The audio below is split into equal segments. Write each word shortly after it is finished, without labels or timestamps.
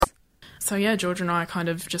So, yeah, Georgia and I kind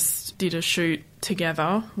of just did a shoot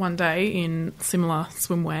together one day in similar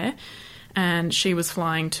swimwear. And she was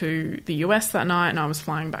flying to the US that night and I was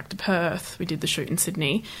flying back to Perth. We did the shoot in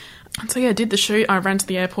Sydney. And so, yeah, did the shoot. I ran to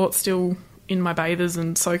the airport still in my bathers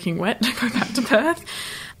and soaking wet to go back to Perth.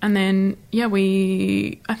 And then, yeah,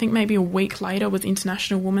 I think maybe a week later was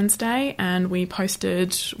International Women's Day and we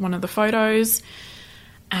posted one of the photos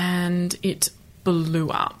and it blew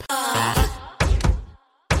up.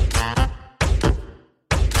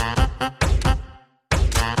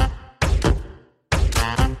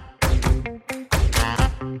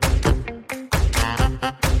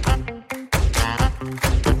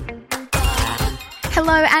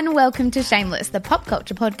 Hello and welcome to Shameless, the pop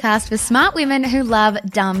culture podcast for smart women who love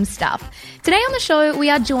dumb stuff. Today on the show, we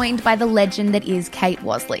are joined by the legend that is Kate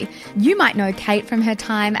Wasley. You might know Kate from her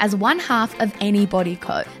time as one half of Anybody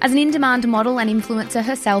Co. As an in-demand model and influencer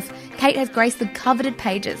herself, Kate has graced the coveted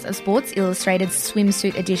pages of Sports Illustrated's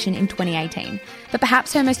swimsuit edition in 2018. But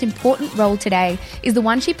perhaps her most important role today is the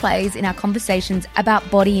one she plays in our conversations about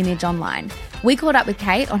body image online. We caught up with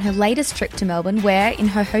Kate on her latest trip to Melbourne where, in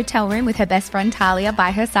her hotel room with her best friend Talia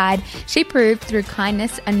by her side, she proved through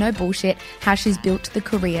kindness and no bullshit how she's built the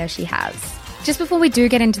career she has. Just before we do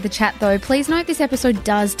get into the chat though, please note this episode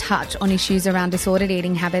does touch on issues around disordered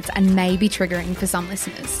eating habits and may be triggering for some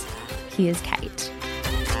listeners. Here's Kate.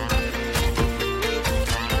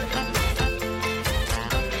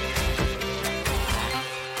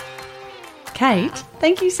 Kate,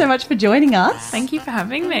 thank you so much for joining us. Thank you for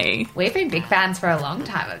having me. We've been big fans for a long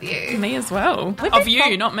time of you. Me as well. Of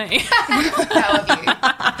you, not me. How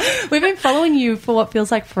of you? We've been following you for what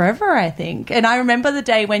feels like forever, I think. And I remember the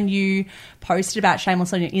day when you posted about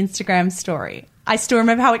Shameless on your Instagram story. I still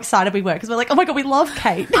remember how excited we were because we're like, oh my God, we love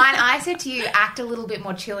Kate. And I said to you, act a little bit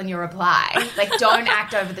more chill in your reply. Like, don't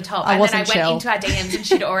act over the top. I and wasn't then I chill. went into our DMs and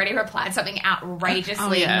she'd already replied something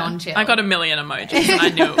outrageously non-chill. I got a million emojis and I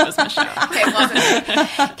knew it was Michelle. It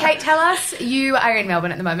wasn't. Kate, tell us, you are in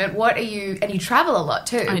Melbourne at the moment. What are you, and you travel a lot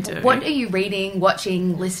too. I do. What are you reading,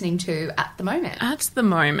 watching, listening to at the moment? At the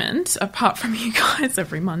moment, apart from you guys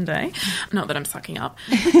every Monday, not that I'm sucking up,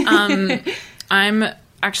 I'm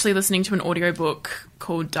actually listening to an audiobook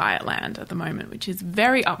called Dietland at the moment, which is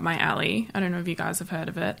very up my alley. I don't know if you guys have heard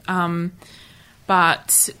of it.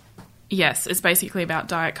 But yes, it's basically about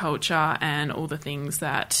diet culture and all the things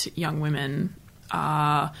that young women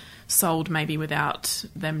are sold maybe without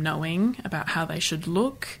them knowing about how they should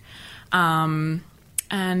look. And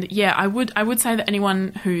yeah, I would say that anyone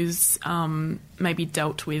who's maybe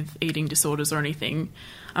dealt with eating disorders or anything,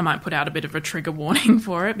 I might put out a bit of a trigger warning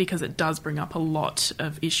for it because it does bring up a lot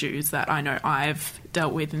of issues that I know I've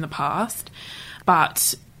dealt with in the past.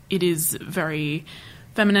 But it is very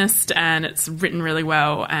feminist and it's written really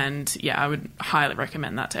well. And yeah, I would highly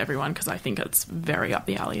recommend that to everyone because I think it's very up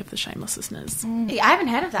the alley of the Shameless listeners. I haven't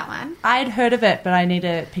heard of that one. I'd heard of it, but I need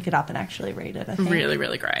to pick it up and actually read it, I think. Really,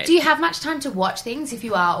 really great. Do you have much time to watch things if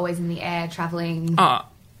you are always in the air, travelling? Oh,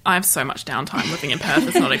 I have so much downtime living in Perth,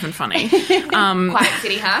 it's not even funny. Quiet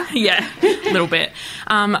city, huh? Yeah, a little bit.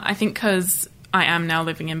 I think because I am now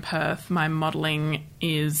living in Perth, my modelling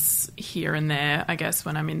is here and there, I guess,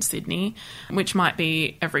 when I'm in Sydney, which might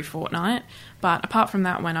be every fortnight. But apart from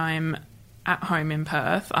that, when I'm at home in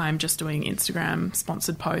Perth, I'm just doing Instagram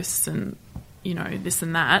sponsored posts and, you know, this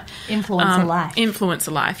and that. Influencer life.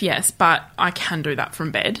 Influencer life, yes. But I can do that from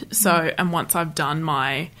bed. So, and once I've done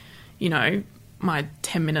my, you know, my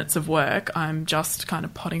 10 minutes of work, I'm just kind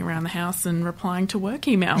of potting around the house and replying to work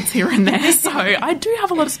emails here and there. So I do have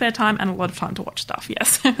a lot of spare time and a lot of time to watch stuff,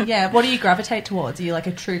 yes. Yeah, what do you gravitate towards? Are you like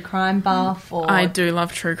a true crime buff? Or I do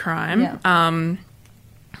love true crime. Yeah.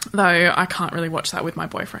 Though I can't really watch that with my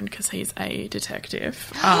boyfriend because he's a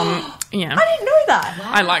detective. Yeah. I didn't know that.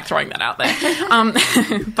 Wow. I like throwing that out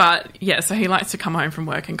there. But yeah, so he likes to come home from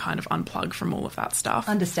work and kind of unplug from all of that stuff.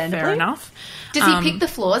 Understandably. Fair enough. Does he pick the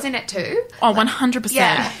flaws in it too? Oh, 100%.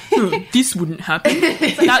 Yeah. This wouldn't happen.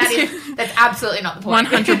 That's absolutely not the point.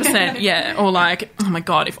 100%, yeah. Or like, oh my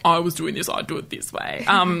God, if I was doing this, I'd do it this way.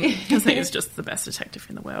 Because he is just the best detective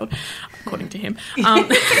in the world, according to him.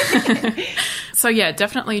 So yeah,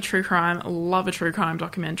 definitely true crime. Love a true crime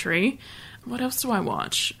documentary. What else do I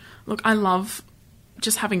watch? Look, I love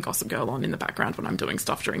just having Gossip Girl on in the background when I'm doing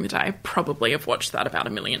stuff during the day. Probably have watched that about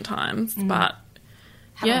 1,000,000 times, but...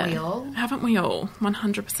 Haven't we all? Haven't we all?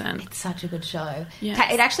 100%. It's such a good show. Yes.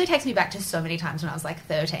 It actually takes me back to so many times when I was like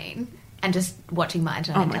 13. and just watching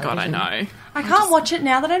Martin Oh on my God, I television. know. I can't watch it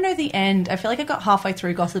now that I know the end. I feel like I got halfway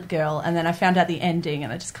through Gossip Girl and then I found out the ending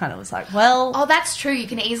and I just kind of was like, well... Oh, that's true. You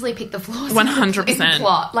can easily pick the flaws 100%. in the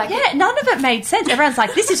plot. Like, Yeah, none of it made sense. Everyone's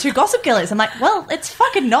like, this is who Gossip Girl is. I'm like, well, it's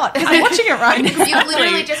fucking not, because I'm watching it right now. you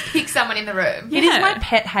literally just pick someone in the room. It is Yeah. my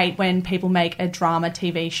pet hate when people make a drama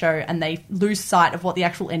TV show and they lose sight of what the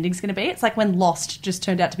actual ending's going to be. It's like when Lost just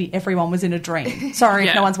turned out to be everyone was in a dream. Sorry if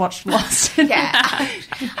Yeah. no one's watched Lost. Yeah.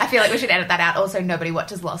 I feel like we should edit that out. Also, nobody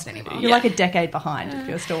watches Lost anymore. You're like a decade behind if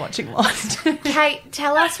you're still watching Lost. Kate,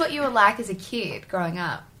 tell us what you were like as a kid growing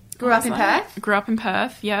up. Grew up in Perth? Grew up in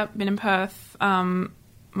Perth, yeah. Been in Perth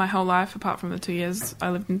my whole life, apart from the 2 years I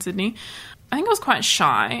lived in Sydney. I think I was quite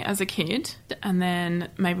shy as a kid. And then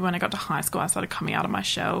maybe when I got to high school, I started coming out of my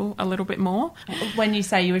shell a little bit more. When you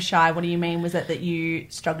say you were shy, what do you mean? Was it that you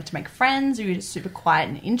struggled to make friends or you were just super quiet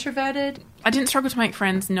and introverted? I didn't struggle to make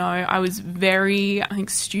friends, no. I was very, I think,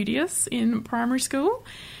 studious in primary school.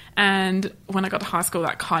 And when I got to high school,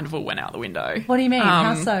 that kind of all went out the window. What do you mean?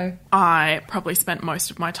 How so? I probably spent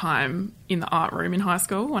most of my time in the art room in high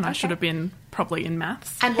school when I should have been probably in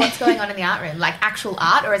maths. And what's going on in the art room? Like actual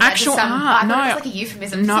art? Or is Actual that just some... art, I thought no. it was like a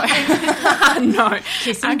euphemism. No, no.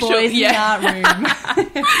 Kissing Actual- boys yeah. in the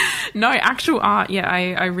art room. No, actual art, yeah,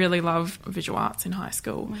 I really loved visual arts in high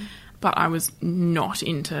school, but I was not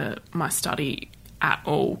into my study at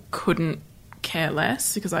all. Couldn't care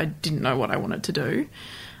less because I didn't know what I wanted to do.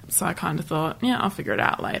 So I kind of thought, yeah, I'll figure it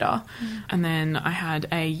out later. And then I had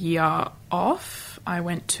a year off. I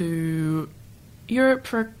went to Europe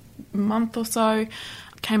for a month or so,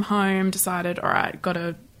 came home, decided, all right, got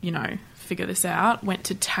to, figure this out. Went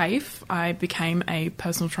to TAFE. I became a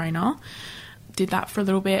personal trainer. Did that for a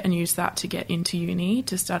little bit and used that to get into uni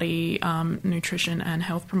to study nutrition and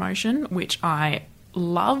health promotion, which I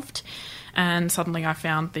loved. And suddenly I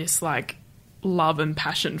found this love and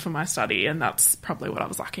passion for my study, and that's probably what I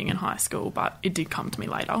was lacking in high school, but it did come to me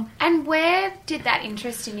later. And where did that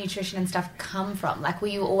interest in nutrition and stuff come from? Like, were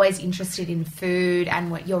you always interested in food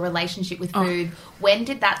and what your relationship with food? When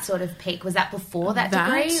did that sort of peak? Was that before that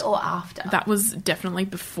degree or after? That was definitely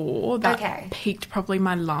before. That Okay. peaked probably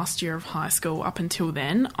my last year of high school. Up until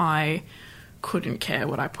then, I couldn't care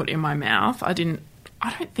what I put in my mouth. I don't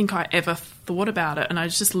think I ever thought about it, and I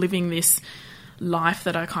was just living this life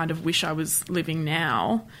that I kind of wish I was living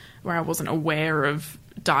now, where I wasn't aware of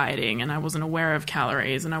dieting and I wasn't aware of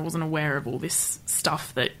calories and I wasn't aware of all this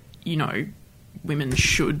stuff that, women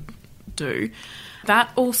should do.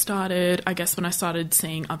 That all started, I guess, when I started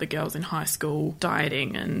seeing other girls in high school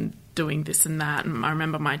dieting and doing this and that. And I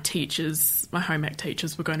remember my home ec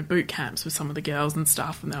teachers were going to boot camps with some of the girls and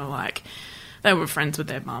stuff, and they were friends with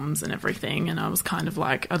their mums and everything, and I was kind of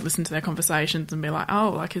I'd listen to their conversations and be like,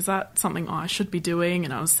 oh, is that something I should be doing?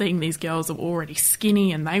 And I was seeing these girls that were already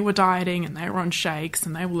skinny and they were dieting and they were on shakes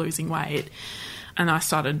and they were losing weight, and I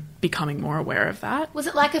started becoming more aware of that. Was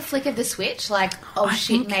it like a flick of the switch?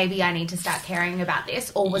 Maybe I need to start caring about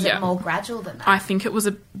this? Or was Yeah. it more gradual than that? I think it was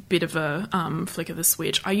a bit of a flick of the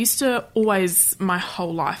switch. I used to always, my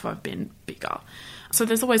whole life, I've been bigger. So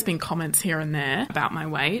there's always been comments here and there about my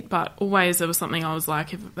weight, but always there was something I was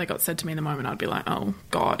like, if they got said to me in the moment, I'd be like, oh,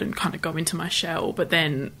 God, and kind of go into my shell. But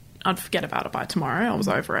then I'd forget about it by tomorrow. I was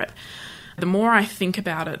over it. The more I think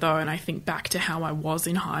about it, though, and I think back to how I was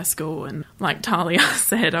in high school, and like Talia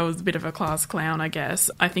said, I was a bit of a class clown, I guess.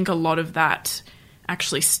 I think a lot of that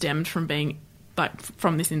actually stemmed from being,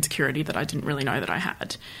 from this insecurity that I didn't really know that I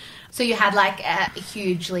had. So you had a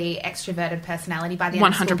hugely extroverted personality by the end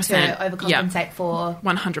of school 100%, to overcompensate for...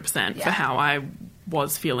 100% for how I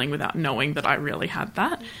was feeling without knowing that I really had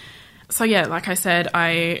that. So yeah, like I said,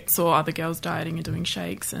 I saw other girls dieting and doing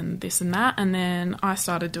shakes and this and that, and then I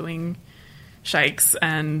started doing shakes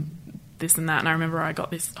and this and that, and I remember I got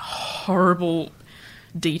this horrible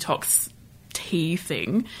detox tea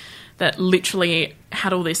thing that literally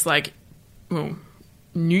had all this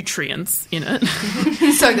nutrients in it.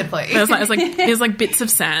 So good for you. It was like bits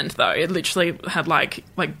of sand though. It literally had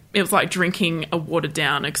it was like drinking a watered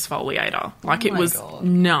down exfoliator. It was God.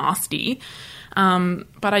 nasty.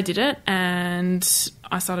 But I did it and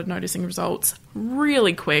I started noticing results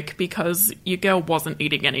really quick because your girl wasn't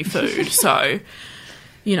eating any food. So,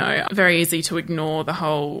 very easy to ignore the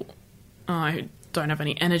whole, I don't have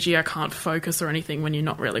any energy, I can't focus or anything when you're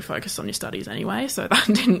not really focused on your studies anyway. So that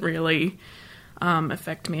didn't really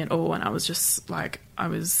affect me at all. And I was just I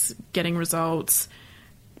was getting results.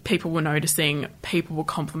 People were noticing, people were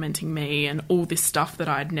complimenting me and all this stuff that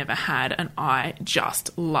I'd never had, and I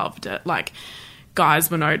just loved it.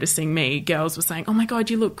 Guys were noticing me, girls were saying, oh my God,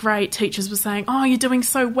 you look great. Teachers were saying, oh, you're doing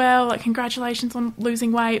so well, congratulations on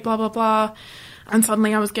losing weight, blah, blah, blah. And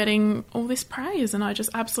suddenly I was getting all this praise and I just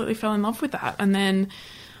absolutely fell in love with that. And then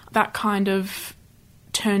that kind of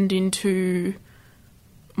turned into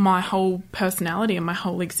my whole personality and my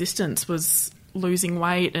whole existence was losing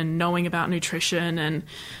weight and knowing about nutrition. And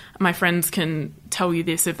my friends can tell you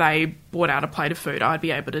this, if they brought out a plate of food, I'd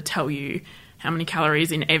be able to tell you how many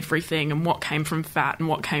calories in everything and what came from fat and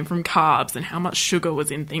what came from carbs and how much sugar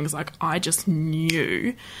was in things. Like, I just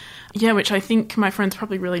knew. Yeah, which I think my friends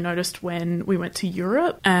probably really noticed when we went to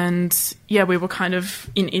Europe. And yeah, we were kind of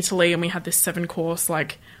in Italy and we had this 7-course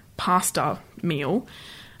like pasta meal.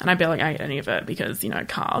 And I barely ate any of it because,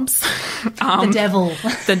 carbs. The devil.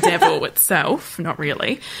 The devil itself, not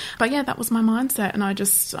really. But yeah, that was my mindset. And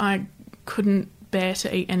I couldn't bear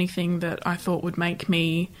to eat anything that I thought would make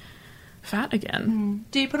me fat again.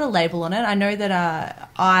 Do you put a label on it? I know that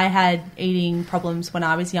I had eating problems when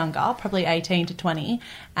I was younger, probably 18 to 20,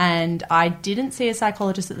 and I didn't see a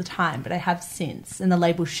psychologist at the time, but I have since. And the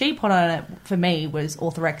label she put on it for me was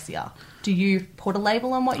orthorexia. Do you put a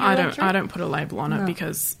label on what you went through? I don't put a label on it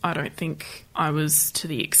because I don't think I was to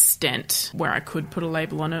the extent where I could put a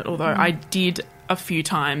label on it, although I did a few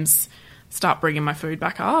times start bringing my food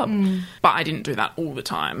back up, but I didn't do that all the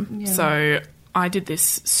time. Yeah. So I did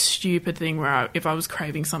this stupid thing where if I was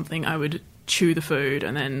craving something, I would chew the food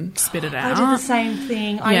and then spit it out. I did the same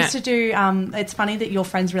thing. I used to do, it's funny that your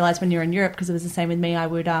friends realised when you were in Europe, because it was the same with me. I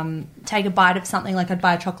would take a bite of something, like I'd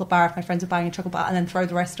buy a chocolate bar if my friends were buying a chocolate bar, and then throw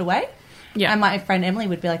the rest away. Yeah. And my friend Emily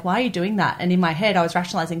would be like, why are you doing that? And in my head, I was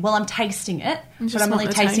rationalising, well, I'm tasting it, but I'm only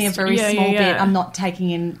tasting a very small bit. I'm not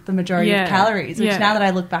taking in the majority of calories, which now that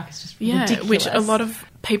I look back is just ridiculous. Which a lot of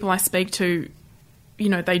people I speak to,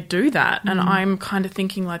 they do that. And I'm kind of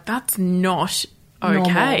thinking like, that's not okay.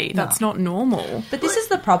 Normal. That's not normal. But this is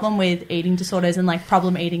the problem with eating disorders and like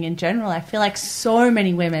problem eating in general. I feel like so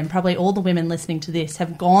many women, probably all the women listening to this,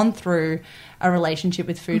 have gone through a relationship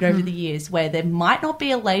with food over the years where there might not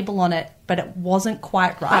be a label on it, but it wasn't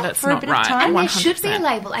quite right for a bit of time. And there should be a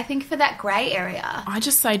label, I think, for that grey area. I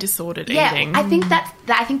just say disordered eating. I think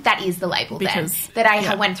that is the label because, then. That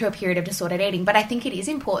I went through a period of disordered eating. But I think it is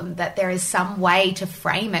important that there is some way to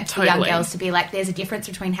frame it for young girls to be like, there's a difference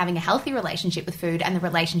between having a healthy relationship with food and the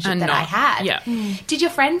relationship that I had. Yeah. Did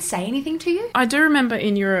your friends say anything to you? I do remember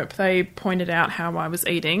in Europe they pointed out how I was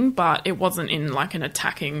eating, but it wasn't in like an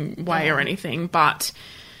attacking way or anything. But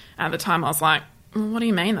at the time I was like, what do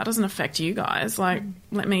you mean? That doesn't affect you guys. Like,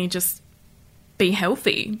 let me just be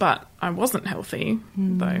healthy. But I wasn't healthy,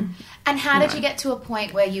 though. And how did you get to a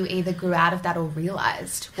point where you either grew out of that or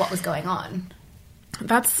realised what was going on?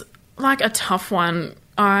 That's like a tough one.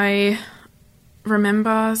 I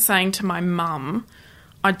remember saying to my mum,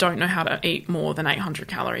 I don't know how to eat more than 800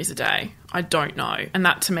 calories a day. I don't know. And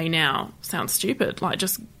that to me now sounds stupid. Like,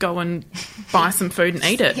 just go and buy some food and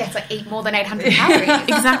eat it. Yeah, it's like eat more than 800 calories.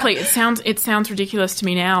 Exactly. It sounds ridiculous to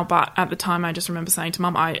me now, but at the time I just remember saying to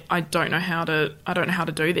Mum, I don't know how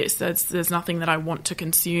to do this. There's nothing that I want to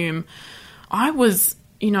consume. I was,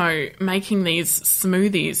 making these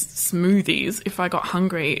smoothies if I got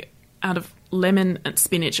hungry out of lemon and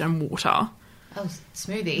spinach and water. Oh,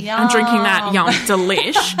 smoothie. I'm drinking that,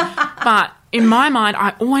 delish. But in my mind,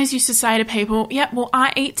 I always used to say to people,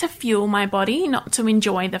 I eat to fuel my body, not to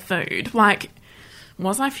enjoy the food. Like,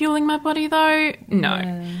 was I fueling my body though? No.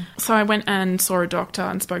 Yeah. So I went and saw a doctor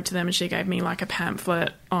and spoke to them, and she gave me like a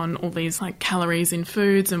pamphlet on all these like calories in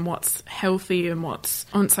foods and what's healthy and what's,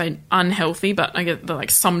 I wouldn't say unhealthy, but I get the like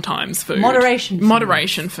sometimes food.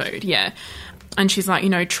 Moderation food, yeah. And she's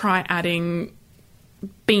like, try adding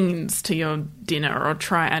beans to your dinner, or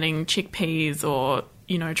try adding chickpeas, or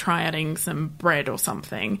try adding some bread or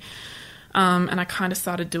something. And I kind of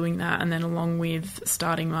started doing that, and then along with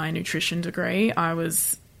starting my nutrition degree, I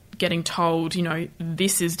was getting told,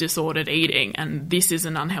 this is disordered eating and this is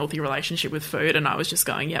an unhealthy relationship with food, and I was just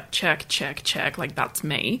going, yep, check, like that's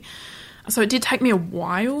me. So it did take me a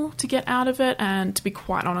while to get out of it, and to be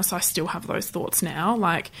quite honest, I still have those thoughts now.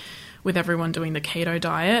 Like, with everyone doing the keto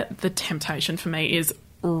diet, the temptation for me is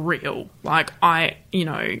real. Like,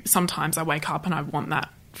 sometimes I wake up and I want that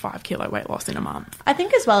 5 kilo weight loss in a month. I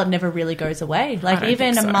think as well it never really goes away. Like,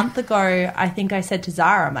 even a month ago, I think I said to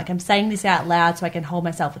Zara, I'm saying this out loud so I can hold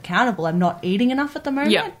myself accountable. I'm not eating enough at the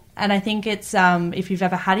moment. Yeah. And I think it's, if you've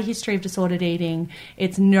ever had a history of disordered eating,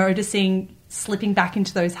 it's noticing slipping back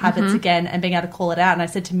into those habits again and being able to call it out. And I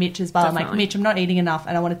said to Mitch as well, Definitely. I'm like, Mitch, I'm not eating enough,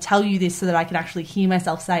 and I want to tell you this so that I can actually hear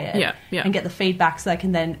myself say it and get the feedback so I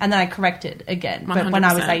can then I correct it again. 100%. But when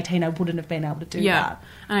I was 18, I wouldn't have been able to do that.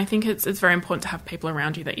 And I think it's very important to have people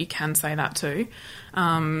around you that you can say that to.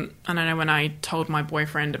 And I know when I told my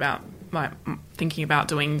boyfriend about like thinking about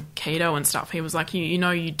doing keto and stuff, he was like, you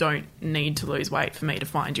know, you don't need to lose weight for me to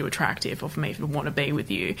find you attractive or for me to want to be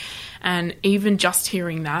with you. And even just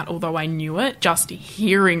hearing that, although I knew it, just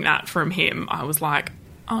hearing that from him, I was like,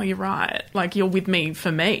 oh, you're right. Like, you're with me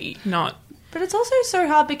for me, not... But it's also so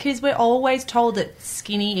hard because we're always told that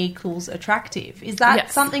skinny equals attractive. Is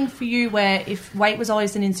that something for you where if weight was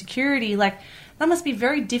always an insecurity, like, that must be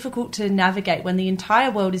very difficult to navigate when the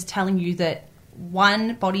entire world is telling you that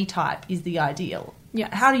one body type is the ideal?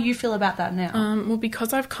 Yeah. How do you feel about that now? Well,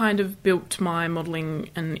 because I've kind of built my modelling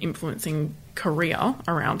and influencing career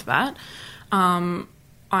around that,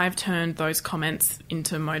 I've turned those comments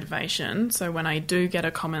into motivation. So when I do get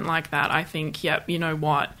a comment like that, I think, yep, you know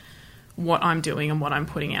what I'm doing and what I'm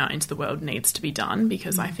putting out into the world needs to be done,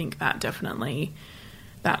 because I think that definitely,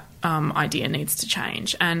 that idea needs to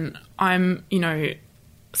change. And I'm, you know,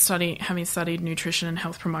 having studied nutrition and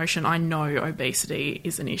health promotion, I know obesity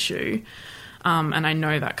is an issue. And I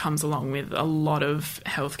know that comes along with a lot of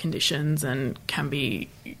health conditions and can be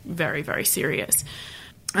very, very serious.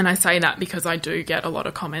 And I say that because I do get a lot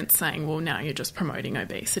of comments saying, well, now you're just promoting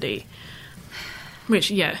obesity. Which,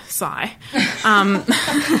 yeah, sigh.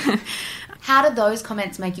 How do those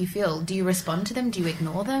comments make you feel? Do you respond to them? Do you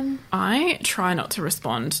ignore them? I try not to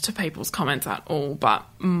respond to people's comments at all, but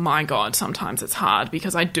my God, sometimes it's hard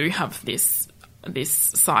because I do have this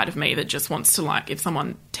side of me that just wants to, like, if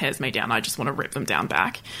someone tears me down, I just want to rip them down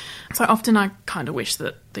back. So often I kind of wish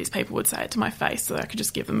that these people would say it to my face so that I could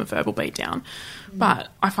just give them a verbal beatdown. But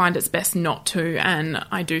I find it's best not to, and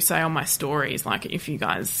I do say on my stories, like,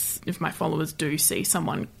 if my followers do see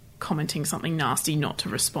someone commenting something nasty, not to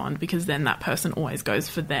respond, because then that person always goes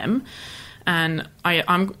for them. And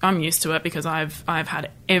I'm used to it because I've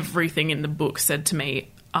had everything in the book said to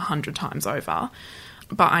me 100 times over.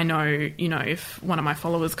 But I know, you know, if one of my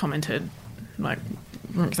followers commented, like,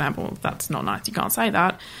 for example, that's not nice, you can't say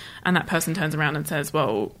that, and that person turns around and says,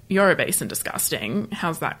 well, you're obese and disgusting,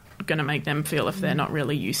 how's that going to make them feel if they're not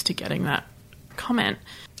really used to getting that comment?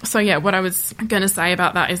 So, yeah, what I was going to say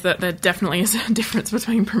about that is that there definitely is a difference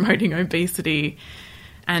between promoting obesity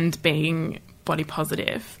and being body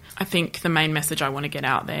positive. I think the main message I want to get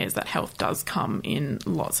out there is that health does come in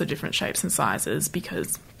lots of different shapes and sizes,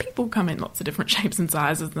 because people come in lots of different shapes and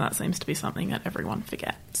sizes, and that seems to be something that everyone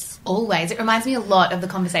forgets. Always. It reminds me a lot of the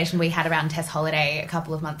conversation we had around Tess Holliday a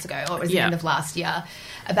couple of months ago, or it was the end of last year,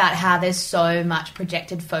 about how there's so much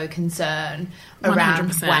projected faux concern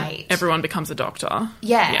around 100%. Weight. Everyone becomes a doctor.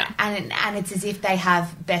 Yeah. And it's as if they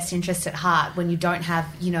have best interest at heart when you don't have,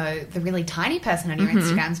 you know, the really tiny person on your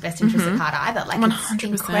Instagram's best interest at heart either. Like,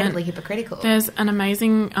 100%. It's incredibly hypocritical. There's an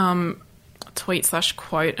amazing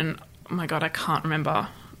tweet/quote, and oh my God, I can't remember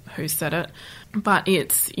who said it, but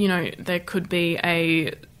it's, you know, there could be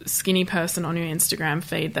a skinny person on your Instagram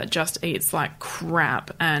feed that just eats like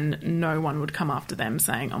crap and no one would come after them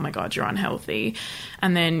saying, oh my God, you're unhealthy.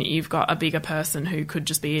 And then you've got a bigger person who could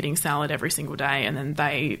just be eating salad every single day, and then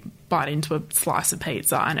they bite into a slice of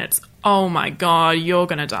pizza and it's, oh my God, you're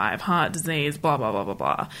going to die of heart disease, blah, blah, blah, blah,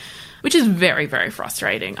 blah, which is very, very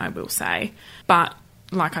frustrating, I will say. But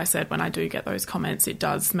like I said, when I do get those comments, it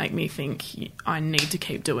does make me think I need to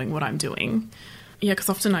keep doing what I'm doing. Yeah, because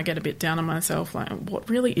often I get a bit down on myself, like, what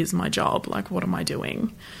really is my job? Like, what am I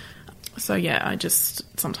doing? So, yeah, I just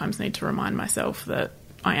sometimes need to remind myself that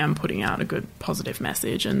I am putting out a good, positive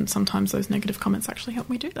message, and sometimes those negative comments actually help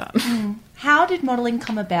me do that. How did modelling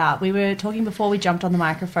come about? We were talking before we jumped on the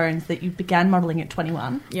microphones that you began modelling at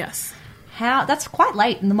 21. Yes. That's quite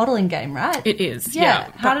late in the modelling game, right? It is,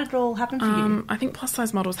 yeah. How did it all happen for you? I think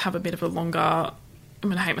plus-size models have a bit of a longer... I'm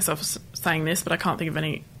going to hate myself for saying this, but I can't think of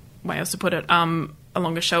any way else to put it, a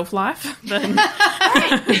longer shelf life than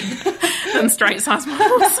straight-size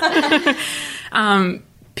models.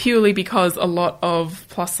 Purely because a lot of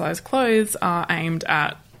plus-size clothes are aimed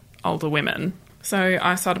at older women. So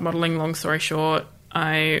I started modelling, long story short.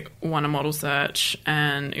 I won a model search,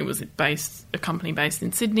 and it was a company based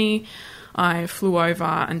in Sydney. I flew over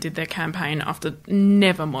and did their campaign after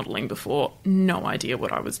never modelling before, no idea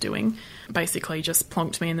what I was doing. Basically just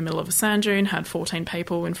plonked me in the middle of a sand dune, had 14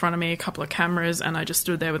 people in front of me, a couple of cameras, and I just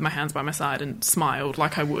stood there with my hands by my side and smiled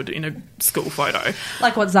like I would in a school photo.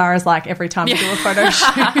 Like what Zara's like every time we do a photo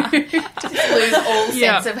shoot. Just lose all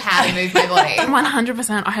sense of how to move my body.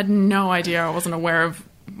 100%. I had no idea. I wasn't aware of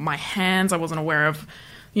my hands. I wasn't aware of,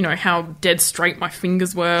 you know, how dead straight my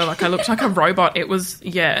fingers were. Like, I looked like a robot. It was,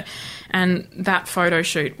 yeah. And that photo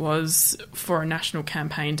shoot was for a national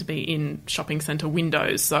campaign to be in shopping centre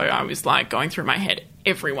windows. So I was like going through my head,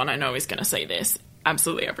 everyone I know is going to see this.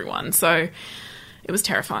 Absolutely everyone. So it was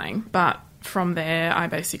terrifying. But from there, I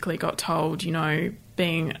basically got told, you know,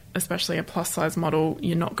 being especially a plus size model,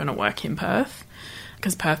 you're not going to work in Perth,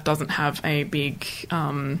 because Perth doesn't have a big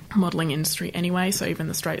modelling industry anyway, so even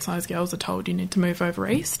the straight size girls are told you need to move over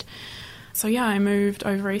east. So yeah, I moved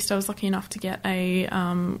over east. I was lucky enough to get a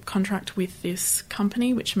contract with this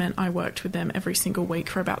company, which meant I worked with them every single week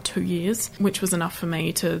for about 2 years, which was enough for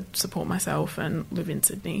me to support myself and live in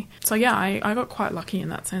Sydney. So yeah, I got quite lucky in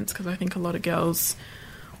that sense, because I think a lot of girls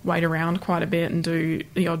wait around quite a bit and do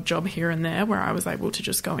the odd job here and there, where I was able to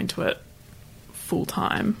just go into it full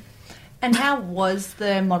time. And how was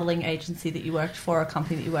the modelling agency that you worked for, a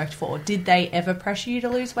company that you worked for? Did they ever pressure you to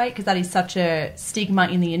lose weight? Because that is such a stigma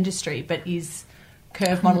in the industry, but is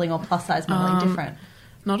curve modelling or plus size modelling different?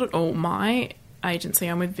 Not at all. My agency,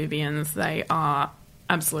 I'm with Vivian's, they are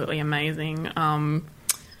absolutely amazing.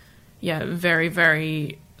 Yeah, very,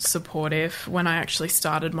 very supportive. When I actually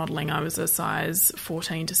started modelling, I was a size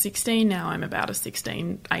 14 to 16. Now I'm about a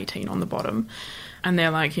 16, 18 on the bottom. And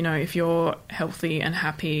they're like, you know, if you're healthy and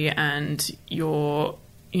happy and you're,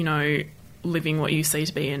 you know, living what you see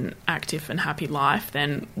to be an active and happy life,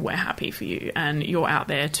 then we're happy for you. And you're out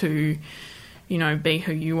there to, you know, be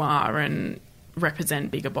who you are and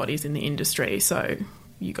represent bigger bodies in the industry. So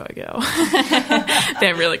you go, girl.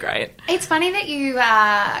 They're really great. It's funny that you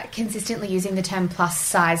are consistently using the term plus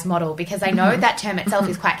size model, because I know that term itself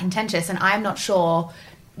is quite contentious, and I'm not sure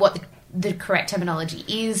what the correct terminology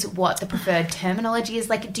is, what the preferred terminology is.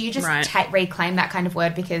 Like, do you just reclaim that kind of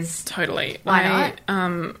word? Because totally. Why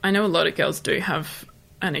not? I know a lot of girls do have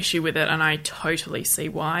an issue with it, and I totally see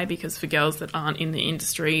why, because for girls that aren't in the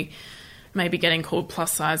industry, maybe getting called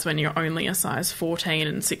plus size when you're only a size 14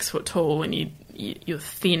 and 6 foot tall and you're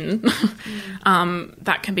thin,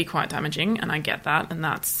 that can be quite damaging, and I get that, and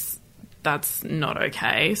that's not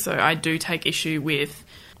okay. So I do take issue with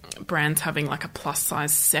brands having like a plus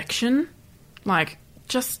size section, like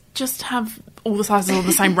just have all the sizes on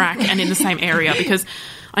the same rack and in the same area, because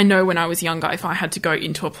I know when I was younger, if I had to go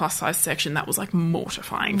into a plus size section, that was like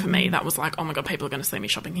mortifying for me. That was like, oh my God, people are going to see me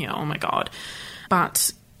shopping here. Oh my God.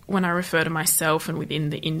 But when I refer to myself and within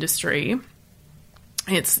the industry,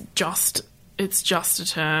 it's just a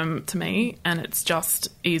term to me, and it's just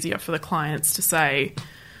easier for the clients to say,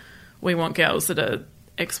 we want girls that are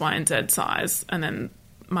X, Y, and Z size, and then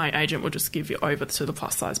my agent will just give you over to the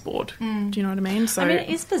plus size board. Do you know what I mean? So, I mean, it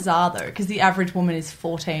is bizarre though, because the average woman is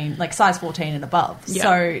 14, like size 14 and above. Yeah.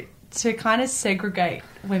 So to kind of segregate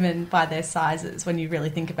women by their sizes, when you really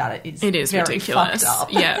think about it, it is very ridiculous. Fucked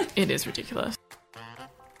up. Yeah, it is ridiculous.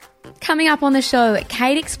 Coming up on the show,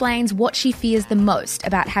 Kate explains what she fears the most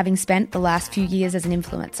about having spent the last few years as an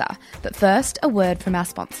influencer. But first, a word from our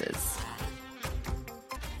sponsors.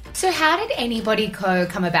 So how did Anybody Co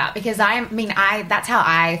come about? Because that's how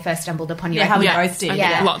I first stumbled upon you. Yeah, how we both did.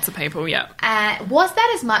 Yeah. Lots of people, yeah. Was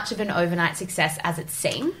that as much of an overnight success as it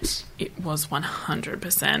seemed? It was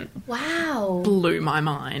 100%. Wow. Blew my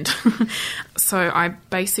mind. So I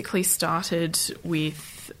basically started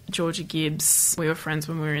with Georgia Gibbs. We were friends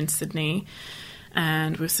when we were in Sydney,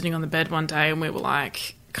 and we were sitting on the bed one day and we were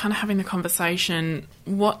like kind of having the conversation,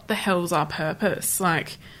 what the hell's our purpose?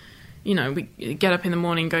 Like, you know, we get up in the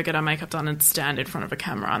morning, go get our makeup done and stand in front of a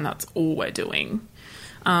camera, and that's all we're doing.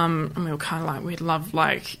 And we were kind of like, we'd love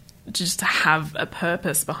like just to have a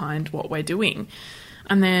purpose behind what we're doing.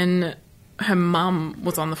 And then her mum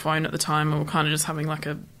was on the phone at the time, and we were kind of just having like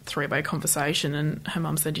a three-way conversation, and her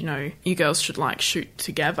mum said, you know, you girls should like shoot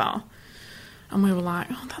together. And we were like,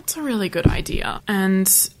 oh, that's a really good idea. And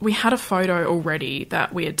we had a photo already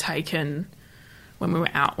that we had taken when we were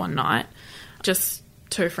out one night, just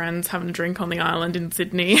two friends having a drink on the island in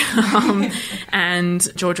Sydney.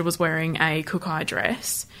 And Georgia was wearing a Kukai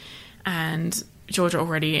dress, and Georgia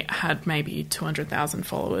already had maybe 200,000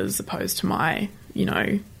 followers opposed to my,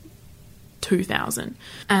 2,000.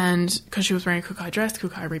 And because she was wearing a Kukai dress,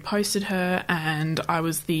 Kukai reposted her, and I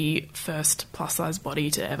was the first plus size body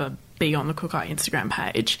to ever be on the Kukai Instagram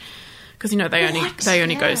page, because they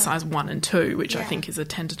only go to size 1 and 2, which I think is a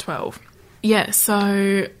 10 to 12. Yeah,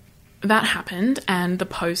 so that happened, and the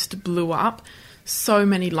post blew up. So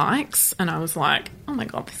many likes, and I was like, oh my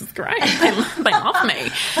God, this is great. They love me.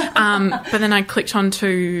 But then I clicked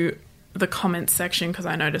onto the comments section, because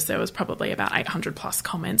I noticed there was probably about 800 plus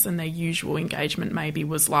comments, and their usual engagement maybe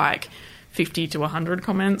was like 50 to 100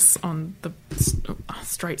 comments on the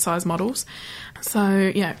straight size models.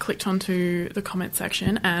 So yeah, clicked onto the comment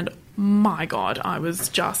section, and my God, I was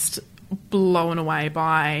just blown away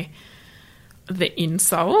by the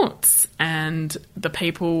insults and the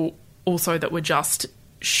people also that were just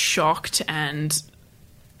shocked and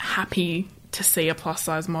happy to see a plus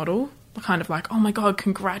size model kind of like, oh my God,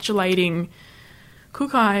 congratulating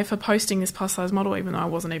Kookai for posting this plus size model, even though I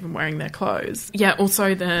wasn't even wearing their clothes. Yeah,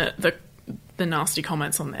 also the nasty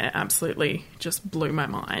comments on there absolutely just blew my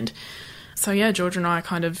mind. So yeah, Georgia and I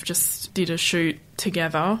kind of just did a shoot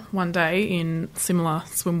together one day in similar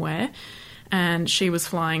swimwear, and she was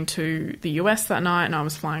flying to the US that night and I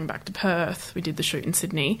was flying back to Perth. We did the shoot in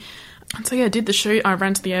Sydney. And so yeah, did the shoot. I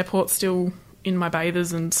ran to the airport still in my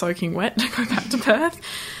bathers and soaking wet to go back to Perth.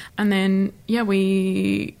 And then, yeah,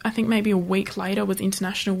 I think maybe a week later was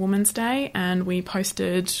International Women's Day, and we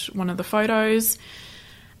posted one of the photos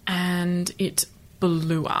and it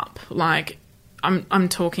blew up. Like, I'm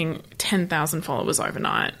talking 10,000 followers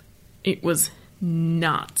overnight. It was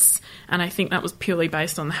nuts. And I think that was purely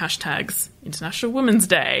based on the hashtags International Women's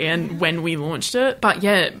Day and when we launched it. But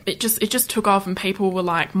yeah, it just took off, and people were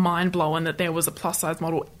like mind blown that there was a plus size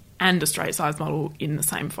model and a straight size model in the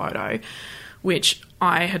same photo, which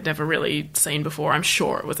I had never really seen before. I'm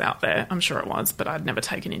sure it was out there. I'm sure it was, but I'd never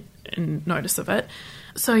taken in notice of it.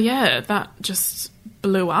 So yeah, that just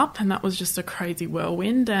blew up, and that was just a crazy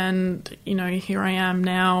whirlwind. And, you know, here I am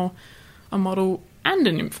now, a model and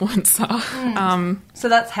an influencer. So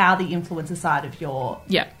that's how the influencer side of your...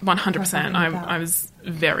 Yeah, 100%. I was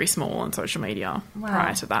very small on social media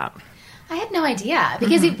prior to that. I had no idea,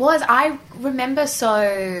 because I remember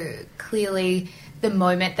so clearly the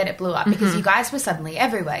moment that it blew up, because you guys were suddenly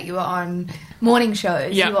everywhere. You were on morning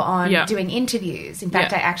shows, you were on doing interviews. In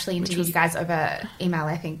fact, I actually interviewed you guys over email,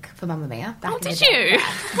 I think, for Mamma Mia. Did you?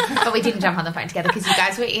 But we didn't jump on the phone together because you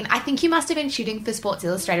guys were I think you must have been shooting for Sports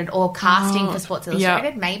Illustrated or casting for Sports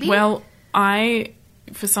Illustrated, maybe? Well,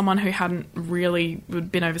 for someone who hadn't really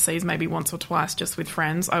been overseas maybe once or twice just with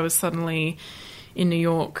friends, I was suddenly in New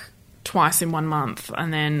York twice in 1 month,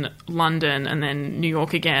 and then London, and then New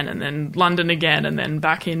York again, and then London again, and then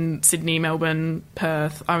back in Sydney, Melbourne,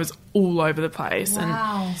 Perth. I was all over the place.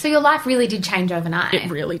 Wow. And so your life really did change overnight. It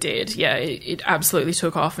really did. Yeah, it absolutely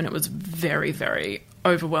took off, and it was very, very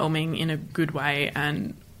overwhelming in a good way,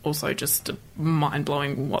 and also just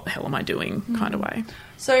mind-blowing, what the hell am I doing kind of way.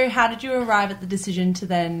 So how did you arrive at the decision to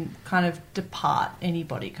then kind of depart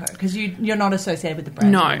Anybody Co? Because you're not associated with the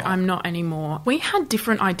brand anymore. No, I'm not anymore. We had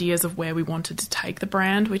different ideas of where we wanted to take the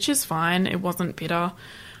brand, which is fine. It wasn't bitter.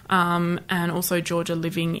 And also Georgia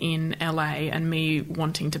living in LA and me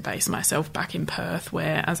wanting to base myself back in Perth,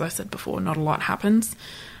 where, as I said before, not a lot happens.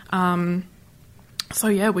 So,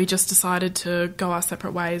 yeah, we just decided to go our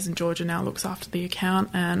separate ways, and Georgia now looks after the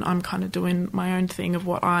account, and I'm kind of doing my own thing of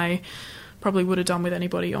what I probably would have done with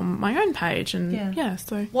anybody on my own page. And,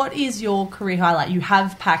 so... What is your career highlight? You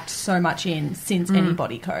have packed so much in since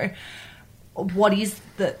Anybody Co. What is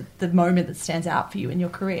the moment that stands out for you in your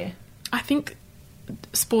career? I think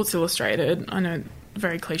Sports Illustrated. I know,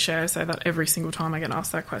 very cliche, I say that every single time I get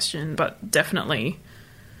asked that question, but definitely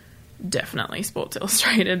Sports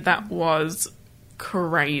Illustrated. That was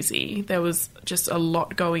crazy. There was just a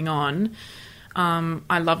lot going on.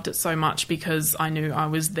 I loved it so much because I knew I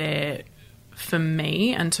was there for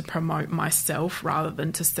me and to promote myself rather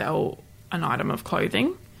than to sell an item of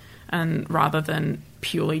clothing, and rather than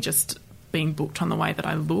purely just being booked on the way that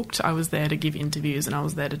I looked. I was there to give interviews, and I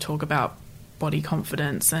was there to talk about body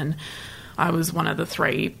confidence, and I was one of the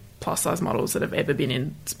 3 plus size models that have ever been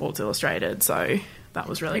in Sports Illustrated, so that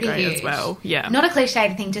was really great as well. Yeah. Not a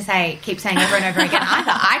cliched thing to say, keep saying over and over again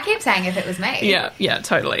either. I keep saying if it was me. Yeah,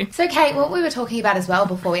 totally. So, Kate, what we were talking about as well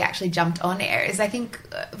before we actually jumped on air is I think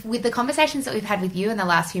with the conversations that we've had with you in the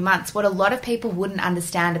last few months, what a lot of people wouldn't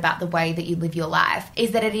understand about the way that you live your life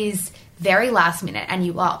is that it is very last minute, and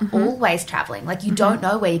you are always travelling. Like, you don't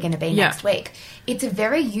know where you're going to be next week. It's a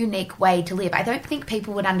very unique way to live. I don't think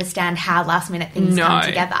people would understand how last minute things come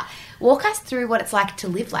together. Walk us through what it's like to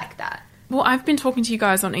live like that. Well, I've been talking to you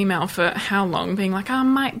guys on email for how long, being like, I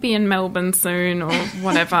might be in Melbourne soon or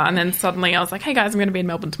whatever. And then suddenly I was like, hey guys, I'm going to be in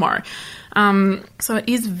Melbourne tomorrow. So it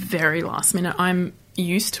is very last minute. I'm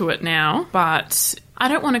used to it now, but I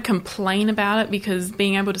don't want to complain about it because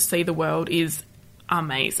being able to see the world is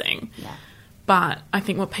amazing. Yeah. But I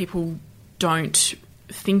think what people don't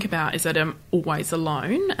think about is that I'm always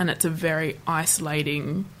alone, and it's a very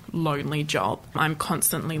isolating, lonely job. I'm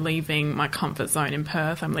constantly leaving my comfort zone in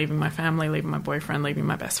Perth. I'm leaving my family, leaving my boyfriend, leaving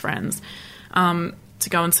my best friends to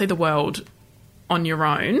go and see the world on your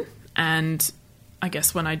own. And I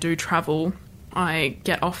guess when I do travel, I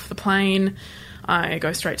get off the plane, I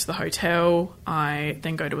go straight to the hotel, I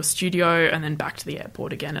then go to a studio and then back to the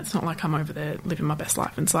airport again. It's not like I'm over there living my best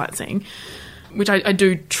life and sightseeing. which I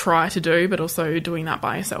do try to do, but also doing that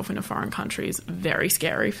by yourself in a foreign country is very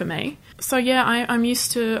scary for me. So yeah,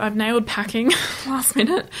 I've nailed packing last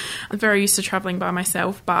minute. I'm very used to travelling by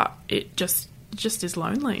myself, but it just is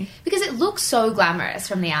lonely. Because it looks so glamorous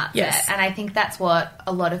from the outset. Yes. And I think that's what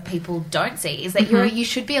a lot of people don't see, is that you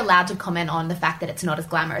should be allowed to comment on the fact that it's not as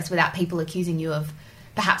glamorous without people accusing you of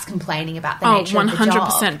perhaps complaining about the nature of the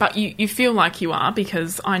job. 100%. But you feel like you are,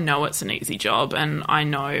 because I know it's an easy job and I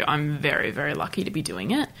know I'm very, very lucky to be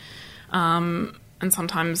doing it. And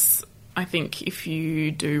sometimes I think if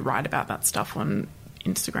you do write about that stuff on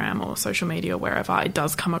Instagram or social media or wherever, it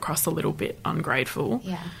does come across a little bit ungrateful.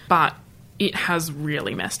 Yeah. But it has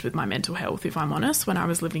really messed with my mental health, if I'm honest, when I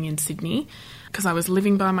was living in Sydney, because I was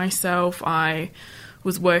living by myself. I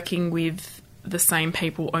was working with the same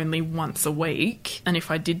people only once a week, and if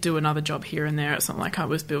I did do another job here and there, it's not like I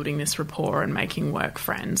was building this rapport and making work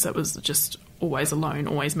friends. It was just always alone,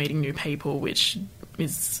 always meeting new people, which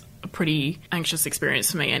is a pretty anxious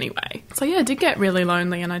experience for me anyway. So yeah, I did get really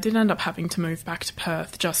lonely, and I did end up having to move back to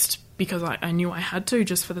Perth just because I knew I had to,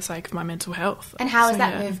 just for the sake of my mental health. And how has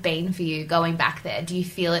that move been for you, going back there? Do you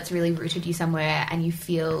feel it's really rooted you somewhere and you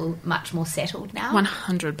feel much more settled now?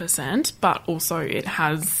 100%, but also it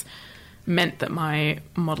has meant that my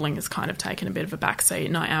modelling has kind of taken a bit of a backseat,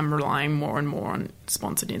 and I am relying more and more on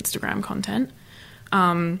sponsored Instagram content.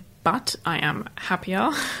 But I am happier,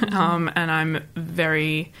 and I'm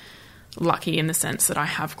very lucky in the sense that I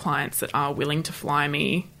have clients that are willing to fly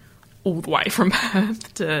me all the way from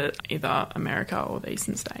Perth to either America or the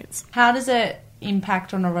Eastern States. How does it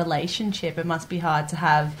impact on a relationship? It must be hard to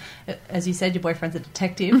have, as you said, your boyfriend's a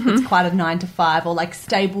detective. It's quite a 9-to-5 or like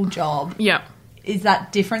stable job. Yeah. Is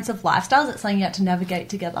that difference of lifestyle? Is it something you had to navigate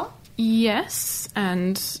together? Yes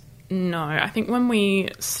and no. I think when we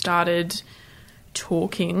started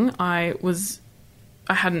talking, I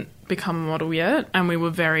hadn't become a model yet, and we were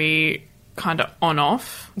very kind of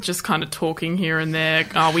on-off, just kind of talking here and there.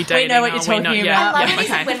 Are we dating? We know what you're talking about. Yeah, I love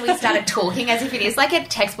it when we started talking, as if it is like a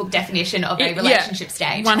textbook definition of a relationship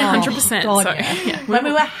stage. 100%. Oh, God, so, yeah. When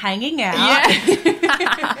we were hanging out.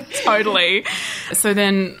 Yeah, totally. So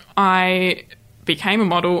then I became a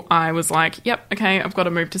model. I was like, yep, okay, I've got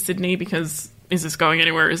to move to Sydney because is this going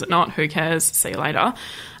anywhere? Is it not? Who cares? See you later.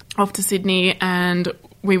 Off to Sydney, and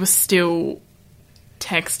we were still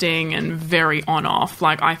texting and very on-off.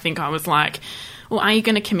 Like, I think I was like, well, are you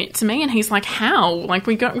going to commit to me? And he's like, how? Like,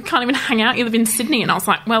 we can't even hang out. You live in Sydney. And I was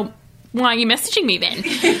like, well, why are you messaging me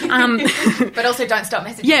then? But also don't stop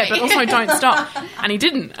messaging me. Yeah, but also don't stop. And he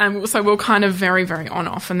didn't. So we were kind of very, very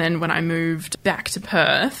on-off. And then when I moved back to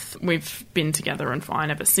Perth, we've been together and fine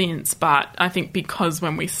ever since. But I think because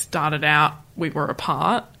when we started out, we were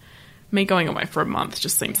apart, me going away for a month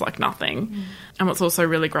just seems like nothing. And what's also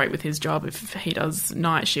really great with his job, if he does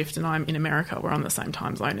night shift and I'm in America, we're on the same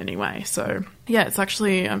time zone anyway. So, yeah, it's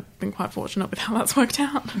actually, I've been quite fortunate with how that's worked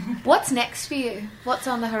out. What's next for you? What's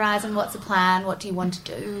on the horizon? What's the plan? What do you want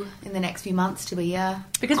to do in the next few months to a year?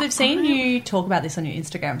 Because we've seen you talk about this on your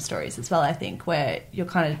Instagram stories as well, I think, where you're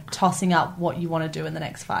kind of tossing up what you want to do in the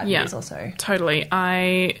next 5 years or so. Totally.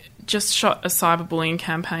 I just shot a cyberbullying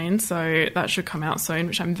campaign, so that should come out soon,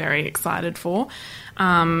 which I'm very excited for.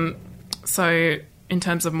 So in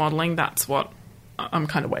terms of modelling, that's what I'm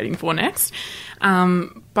kind of waiting for next.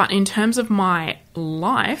 But in terms of my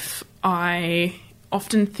life, I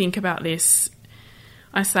often think about this.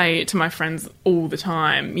 I say to my friends all the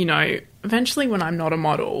time, you know, eventually when I'm not a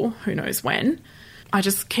model, who knows when, I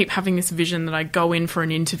just keep having this vision that I go in for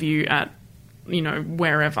an interview at, you know,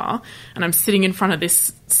 wherever, and I'm sitting in front of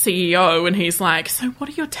this CEO and he's like, so what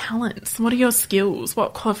are your talents? What are your skills?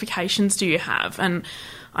 What qualifications do you have? And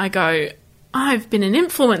I go, I've been an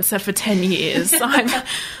influencer for 10 years.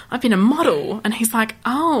 I've been a model. And he's like,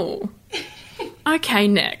 oh, okay,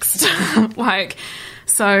 next.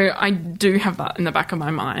 So I do have that in the back of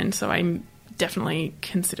my mind. So I'm definitely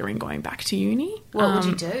considering going back to uni. What would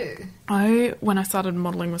you do? When I started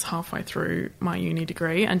modelling, was halfway through my uni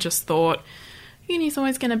degree and just thought, uni's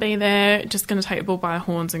always going to be there, just going to take the bull by the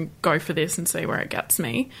horns and go for this and see where it gets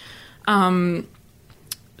me.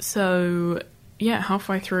 So, yeah,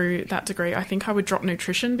 halfway through that degree, I think I would drop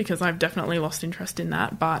nutrition because I've definitely lost interest in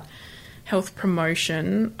that. But health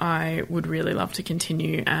promotion, I would really love to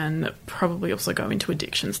continue and probably also go into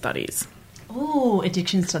addiction studies. Oh,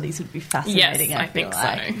 addiction studies would be fascinating. Yes, I think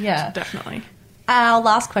so. Yeah, definitely. Our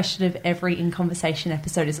last question of every In Conversation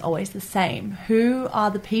episode is always the same. Who are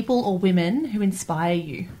the people or women who inspire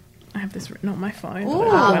you? I have this written on my phone. Ooh,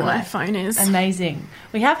 where my phone is. Amazing.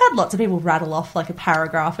 We have had lots of people rattle off like a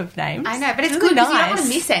paragraph of names. I know, but it's good because you don't want to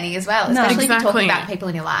miss any as well, especially if you're talking about people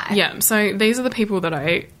in your life. Yeah, so these are the people that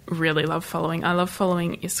I really love following. I love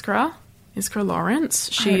following Iskra Lawrence.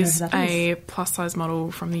 She's a plus-size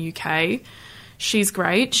model from the UK. She's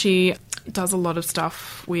great. She does a lot of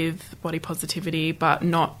stuff with body positivity, but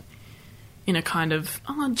not in a kind of,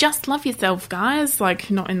 just love yourself, guys. Like,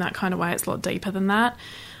 not in that kind of way. It's a lot deeper than that.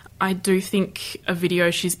 I do think a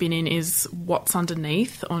video she's been in is What's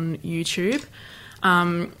Underneath on YouTube,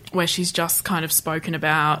 where she's just kind of spoken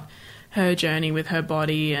about her journey with her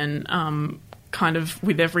body and kind of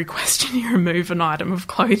with every question you remove an item of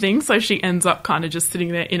clothing. So she ends up kind of just sitting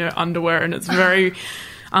there in her underwear, and it's very,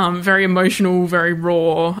 very emotional, very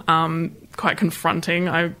raw, quite confronting,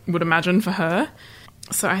 I would imagine, for her.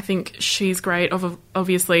 So I think she's great.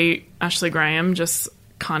 Obviously, Ashley Graham, just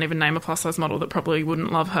can't even name a plus-size model that probably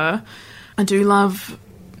wouldn't love her. I do love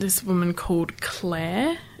this woman called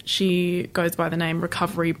Claire. She goes by the name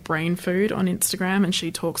Recovery Brain Food on Instagram, and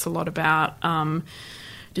she talks a lot about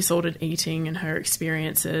disordered eating and her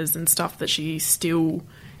experiences and stuff that she still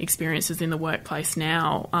experiences in the workplace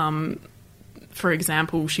now. For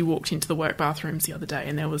example, she walked into the work bathrooms the other day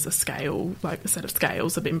and there was a scale, like a set of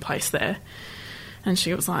scales had been placed there. And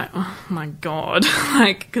she was like, oh, my God,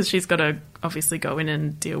 like, because she's got to obviously go in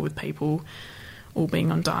and deal with people all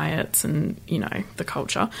being on diets and, you know, the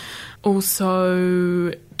culture.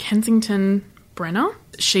 Also, Kensington Brenner,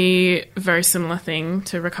 she, very similar thing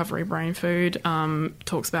to Recovery Brain Food,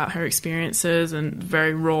 talks about her experiences and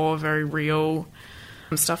very raw, very real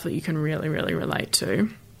stuff that you can really, really relate to.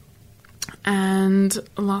 And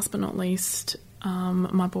last but not least,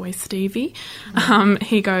 my boy Stevie.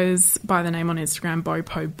 He goes by the name on Instagram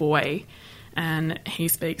Bopo Boy, and he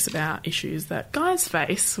speaks about issues that guys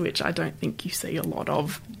face, which I don't think you see a lot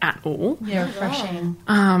of at all. Yeah, refreshing.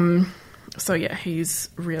 So yeah, he's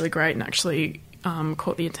really great, and actually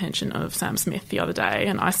caught the attention of Sam Smith the other day,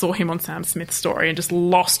 and I saw him on Sam Smith's story and just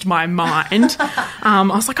lost my mind. I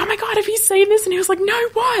was like, oh my God, have you seen this? And he was like, no,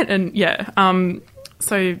 what? And yeah,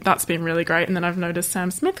 so that's been really great. And then I've noticed Sam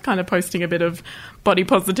Smith kind of posting a bit of body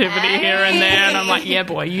positivity here and there. And I'm like, yeah,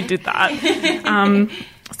 boy, you did that.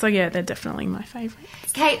 So, yeah, they're definitely my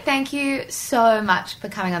favourites. Kate, thank you so much for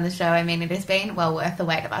coming on the show. I mean, it has been well worth the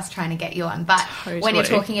wait of us trying to get you on. But when you're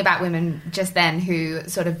talking about women just then who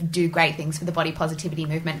sort of do great things for the body positivity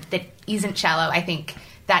movement that isn't shallow, I think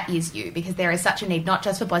that is you, because there is such a need, not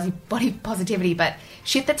just for body positivity, but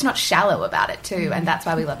shit that's not shallow about it too, and that's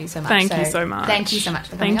why we love you so much. Thank you so much. Thank you so much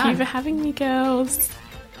for coming on. Thank you for having me, girls.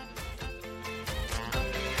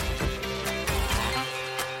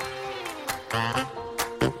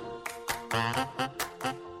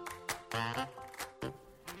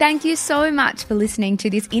 Thank you so much for listening to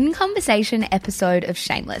this In Conversation episode of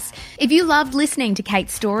Shameless. If you loved listening to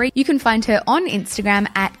Kate's story, you can find her on Instagram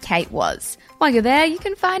at KateWas. While you're there, you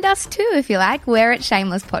can find us too if you like. We're at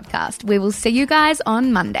Shameless Podcast. We will see you guys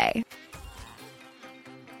on Monday.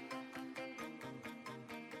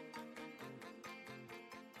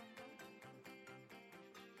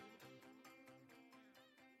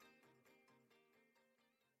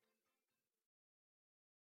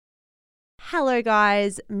 Hello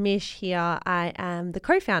guys, Mish here. I am the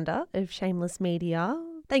co-founder of Shameless Media.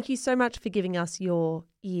 Thank you so much for giving us your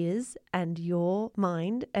ears and your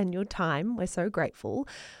mind and your time. We're so grateful.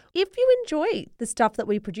 If you enjoy the stuff that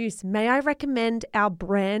we produce, may I recommend our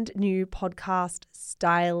brand new podcast,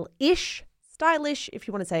 Style-ish. Stylish, if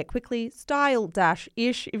you want to say it quickly.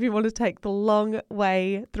 Style-ish, if you want to take the long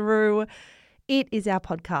way through. It is our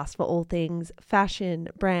podcast for all things fashion,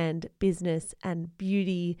 brand, business, and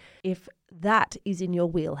beauty. If that is in your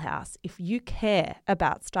wheelhouse, if you care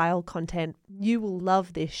about style content, you will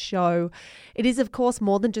love this show. It is, of course,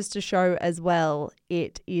 more than just a show as well.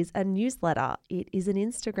 It is a newsletter. It is an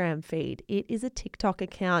Instagram feed. It is a TikTok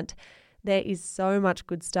account. There is so much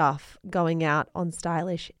good stuff going out on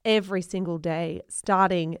Stylish every single day,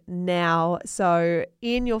 starting now. So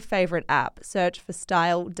in your favorite app, search for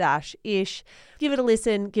Style-ish. Give it a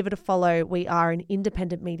listen, give it a follow. We are an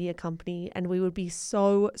independent media company and we would be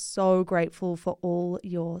so, so grateful for all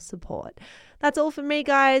your support. That's all from me,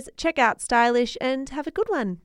 guys. Check out Stylish and have a good one.